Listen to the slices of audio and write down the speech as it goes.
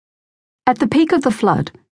At the peak of the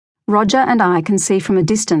flood, Roger and I can see from a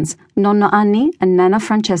distance Nonno Anni and Nana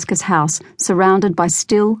Francesca's house surrounded by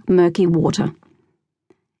still, murky water.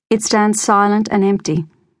 It stands silent and empty,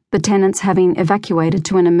 the tenants having evacuated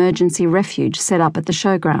to an emergency refuge set up at the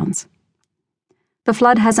showgrounds. The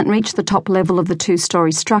flood hasn't reached the top level of the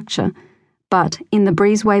two-story structure, but in the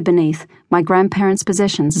breezeway beneath, my grandparents'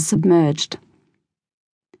 possessions are submerged.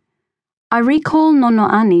 I recall Nonno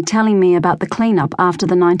Anni telling me about the cleanup after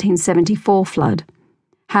the 1974 flood,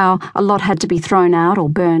 how a lot had to be thrown out or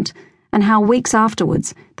burnt, and how weeks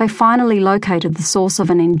afterwards they finally located the source of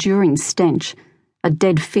an enduring stench, a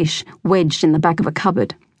dead fish wedged in the back of a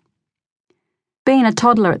cupboard. Being a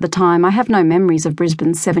toddler at the time, I have no memories of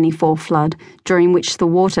Brisbane's 74 flood, during which the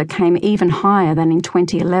water came even higher than in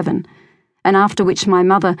 2011, and after which my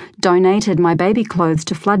mother donated my baby clothes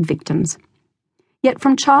to flood victims. Yet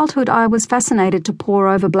from childhood I was fascinated to pore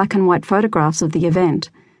over black and white photographs of the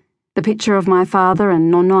event. The picture of my father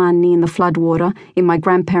and Nonno Anni in the floodwater in my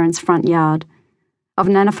grandparents' front yard, of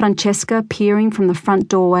Nana Francesca peering from the front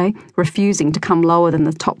doorway, refusing to come lower than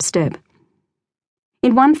the top step.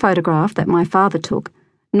 In one photograph that my father took,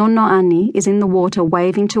 Nonno Anni is in the water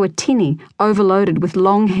waving to a tinny overloaded with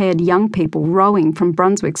long-haired young people rowing from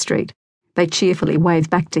Brunswick Street. They cheerfully wave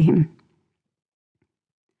back to him.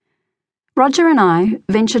 Roger and I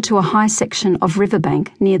venture to a high section of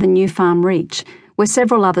riverbank near the New Farm Reach, where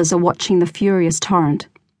several others are watching the furious torrent.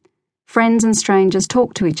 Friends and strangers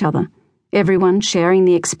talk to each other, everyone sharing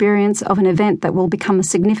the experience of an event that will become a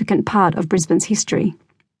significant part of Brisbane's history.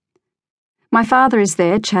 My father is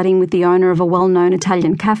there chatting with the owner of a well-known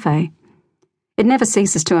Italian cafe. It never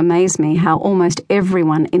ceases to amaze me how almost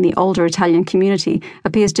everyone in the older Italian community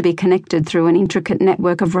appears to be connected through an intricate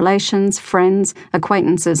network of relations, friends,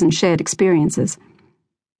 acquaintances, and shared experiences.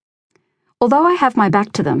 Although I have my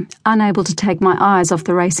back to them, unable to take my eyes off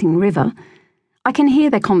the racing river, I can hear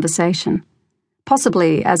their conversation,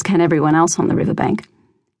 possibly as can everyone else on the riverbank.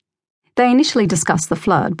 They initially discuss the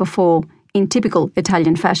flood before, in typical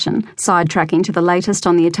Italian fashion, sidetracking to the latest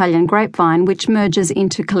on the Italian grapevine, which merges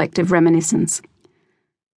into collective reminiscence.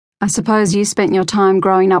 I suppose you spent your time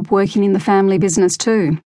growing up working in the family business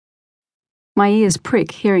too. My ears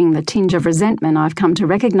prick hearing the tinge of resentment I've come to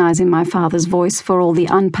recognise in my father's voice for all the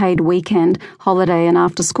unpaid weekend, holiday and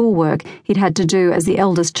after-school work he'd had to do as the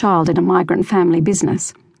eldest child in a migrant family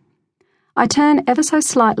business. I turn ever so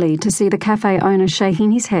slightly to see the cafe owner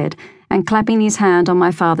shaking his head and clapping his hand on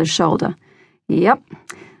my father's shoulder. Yep,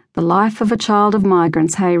 the life of a child of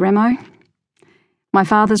migrants, hey, Remo? My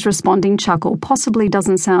father's responding chuckle possibly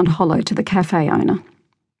doesn't sound hollow to the cafe owner.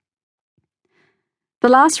 The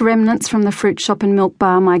last remnants from the fruit shop and milk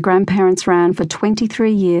bar my grandparents ran for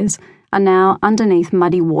 23 years are now underneath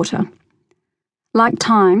muddy water. Like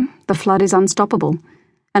time, the flood is unstoppable,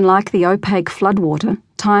 and like the opaque floodwater,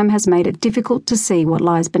 time has made it difficult to see what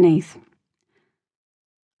lies beneath.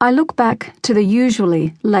 I look back to the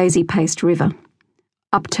usually lazy-paced river.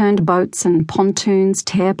 Upturned boats and pontoons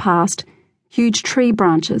tear past, huge tree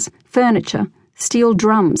branches, furniture, steel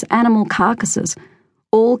drums, animal carcasses,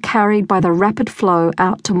 all carried by the rapid flow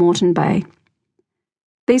out to Moreton Bay.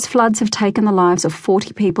 These floods have taken the lives of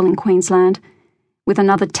 40 people in Queensland, with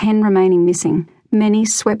another 10 remaining missing, many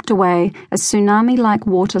swept away as tsunami-like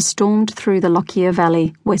water stormed through the Lockyer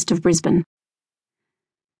Valley west of Brisbane.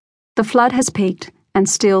 The flood has peaked, and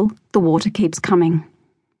still the water keeps coming.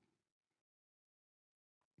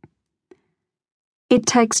 It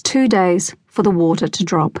takes 2 days for the water to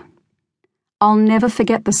drop. I'll never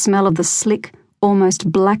forget the smell of the slick,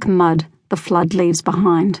 almost black mud the flood leaves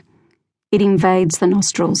behind. It invades the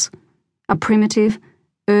nostrils, a primitive,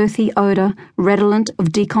 earthy odour redolent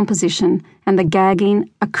of decomposition and the gagging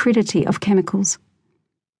acridity of chemicals.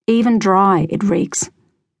 Even dry it reeks.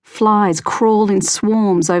 Flies crawl in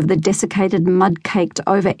swarms over the desiccated mud caked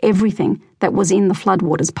over everything that was in the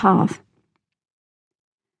floodwater's path.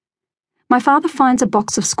 My father finds a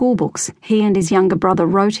box of schoolbooks he and his younger brother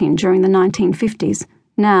wrote in during the 1950s,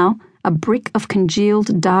 now a brick of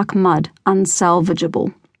congealed dark mud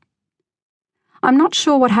unsalvageable. I'm not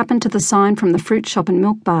sure what happened to the sign from the fruit shop and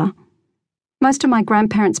milk bar. Most of my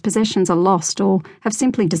grandparents' possessions are lost or have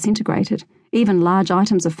simply disintegrated, even large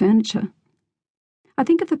items of furniture. I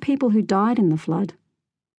think of the people who died in the flood.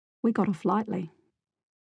 We got off lightly.